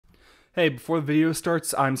Hey, before the video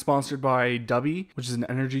starts, I'm sponsored by Dubby, which is an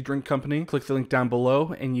energy drink company. Click the link down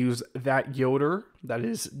below and use that Yoder, that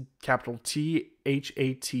is capital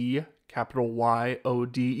T-H-A-T, capital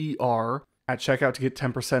Y-O-D-E-R, at checkout to get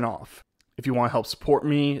 10% off. If you want to help support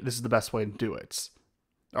me, this is the best way to do it.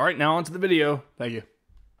 Alright, now on to the video. Thank you.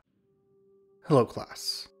 Hello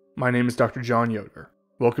class. My name is Dr. John Yoder.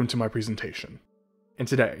 Welcome to my presentation. And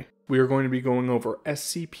today, we are going to be going over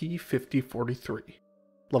SCP-5043.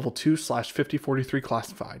 Level 2/5043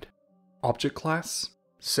 classified. Object class,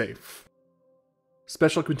 safe.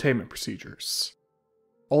 Special containment procedures.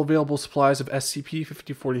 All available supplies of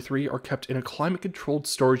SCP-5043 are kept in a climate-controlled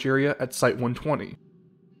storage area at Site-120.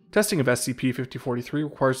 Testing of SCP-5043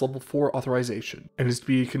 requires Level 4 authorization, and is to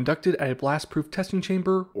be conducted at a blast-proof testing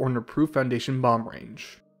chamber or an approved Foundation bomb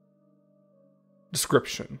range.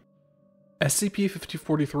 Description: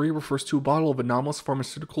 SCP-5043 refers to a bottle of anomalous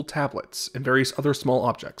pharmaceutical tablets and various other small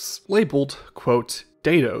objects, labeled, quote,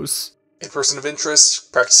 dados, a person of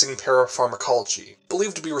interest practicing parapharmacology,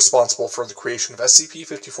 believed to be responsible for the creation of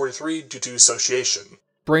SCP-5043 due to association.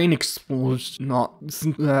 Brain explosion,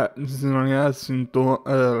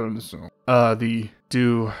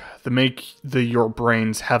 make your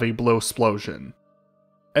brains have a blow splosion.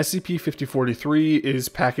 SCP-5043 is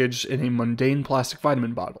packaged in a mundane plastic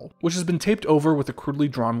vitamin bottle, which has been taped over with a crudely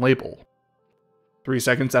drawn label. 3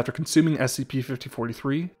 seconds after consuming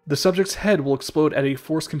SCP-5043, the subject's head will explode at a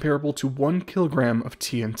force comparable to 1 kilogram of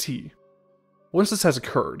TNT. Once this has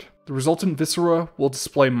occurred, the resultant viscera will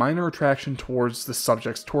display minor attraction towards the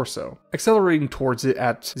subject's torso, accelerating towards it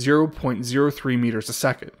at 0.03 meters a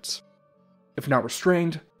second. If not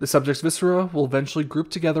restrained, the subject's viscera will eventually group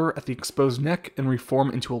together at the exposed neck and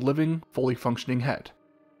reform into a living, fully functioning head.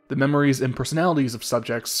 The memories and personalities of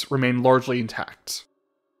subjects remain largely intact.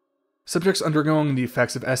 Subjects undergoing the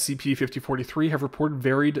effects of SCP-5043 have reported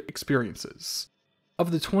varied experiences.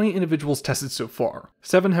 Of the 20 individuals tested so far,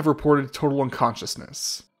 7 have reported total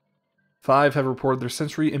unconsciousness. 5 have reported their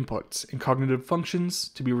sensory inputs and cognitive functions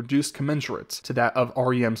to be reduced commensurate to that of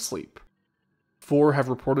REM sleep. 4 have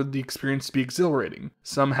reported the experience to be exhilarating,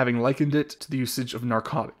 some having likened it to the usage of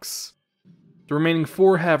narcotics. The remaining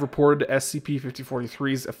 4 have reported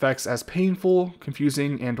SCP-5043's effects as painful,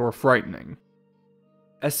 confusing, and/or frightening.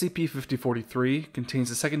 SCP-5043 contains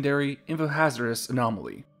a secondary, infohazardous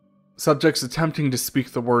anomaly. Subjects attempting to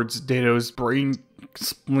speak the words dados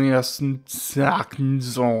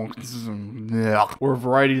or a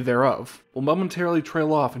variety thereof will momentarily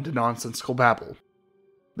trail off into nonsensical babble.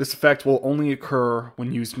 This effect will only occur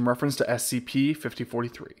when used in reference to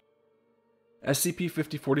SCP-5043.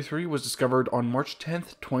 SCP-5043 was discovered on March 10,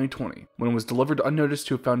 2020, when it was delivered unnoticed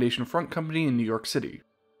to a Foundation front company in New York City.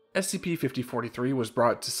 SCP-5043 was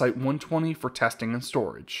brought to Site-120 for testing and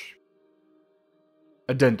storage.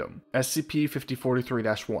 Addendum: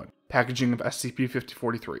 SCP-5043-1. Packaging of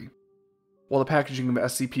SCP-5043. While the packaging of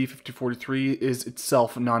SCP-5043 is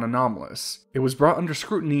itself non-anomalous, it was brought under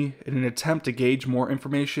scrutiny in an attempt to gauge more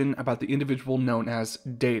information about the individual known as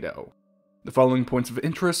Dado. The following points of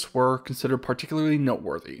interest were considered particularly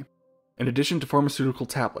noteworthy. In addition to pharmaceutical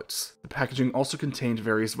tablets, the packaging also contained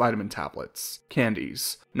various vitamin tablets,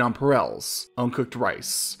 candies, nonpareils, uncooked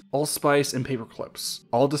rice, allspice, and paper clips,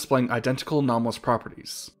 all displaying identical anomalous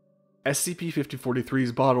properties.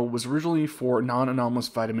 SCP-5043's bottle was originally for non-anomalous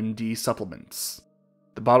vitamin D supplements.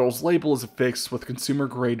 The bottle's label is affixed with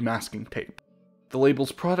consumer-grade masking tape. The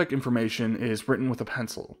label's product information is written with a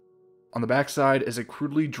pencil. On the backside is a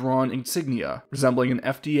crudely drawn insignia resembling an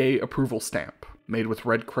FDA approval stamp, made with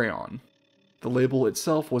red crayon. The label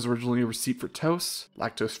itself was originally a receipt for toast,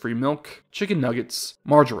 lactose-free milk, chicken nuggets,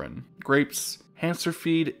 margarine, grapes, hamster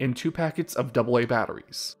feed, and 2 packets of AA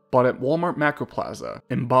batteries, bought at Walmart Macro Plaza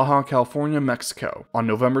in Baja California, Mexico, on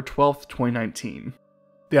November 12, 2019.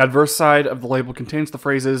 The adverse side of the label contains the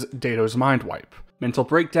phrases Dado's Mind Wipe, Mental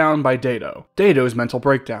Breakdown by Dado, Dado's Mental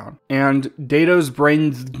Breakdown, and Dado's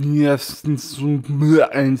Brains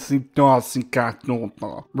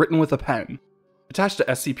written with a pen. Attached to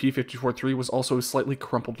SCP-5043 was also a slightly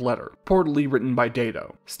crumpled letter, reportedly written by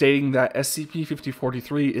Dado, stating that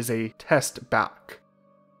SCP-5043 is a test back.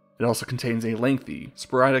 It also contains a lengthy,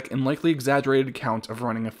 sporadic, and likely exaggerated account of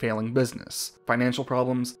running a failing business, financial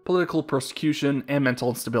problems, political persecution, and mental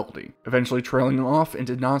instability, eventually trailing off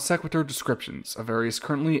into non-sequitur descriptions of various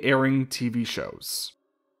currently airing TV shows.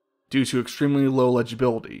 Due to extremely low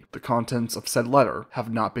legibility, the contents of said letter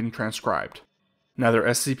have not been transcribed. Neither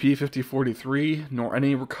SCP-5043 nor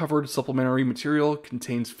any recovered supplementary material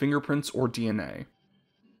contains fingerprints or DNA.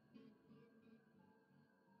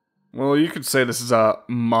 Well, you could say this is a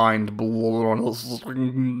mind-blowing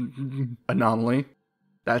anomaly.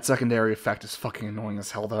 That secondary effect is fucking annoying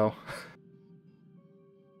as hell, though.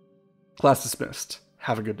 Class dismissed.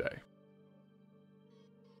 Have a good day.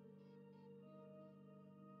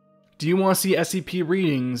 Do you want to see SCP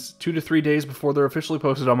readings 2 to 3 days before they're officially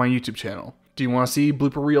posted on my YouTube channel? Do you want to see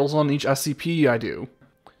blooper reels on each SCP I do?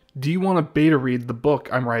 Do you want to beta read the book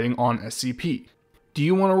I'm writing on SCP? Do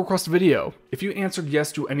you want to request a video? If you answered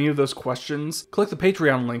yes to any of those questions, click the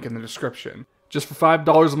Patreon link in the description. Just for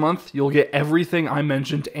 $5 a month, you'll get everything I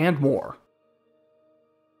mentioned and more.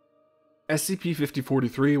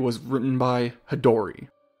 SCP-5043 was written by Hidori.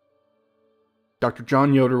 Dr.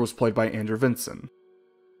 John Yoder was played by Andrew Vinson.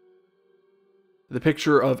 The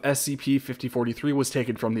picture of SCP-5043 was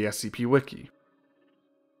taken from the SCP Wiki.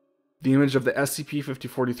 The image of the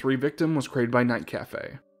SCP-5043 victim was created by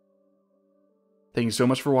NightCafe. Thank you so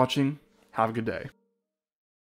much for watching. Have a good day.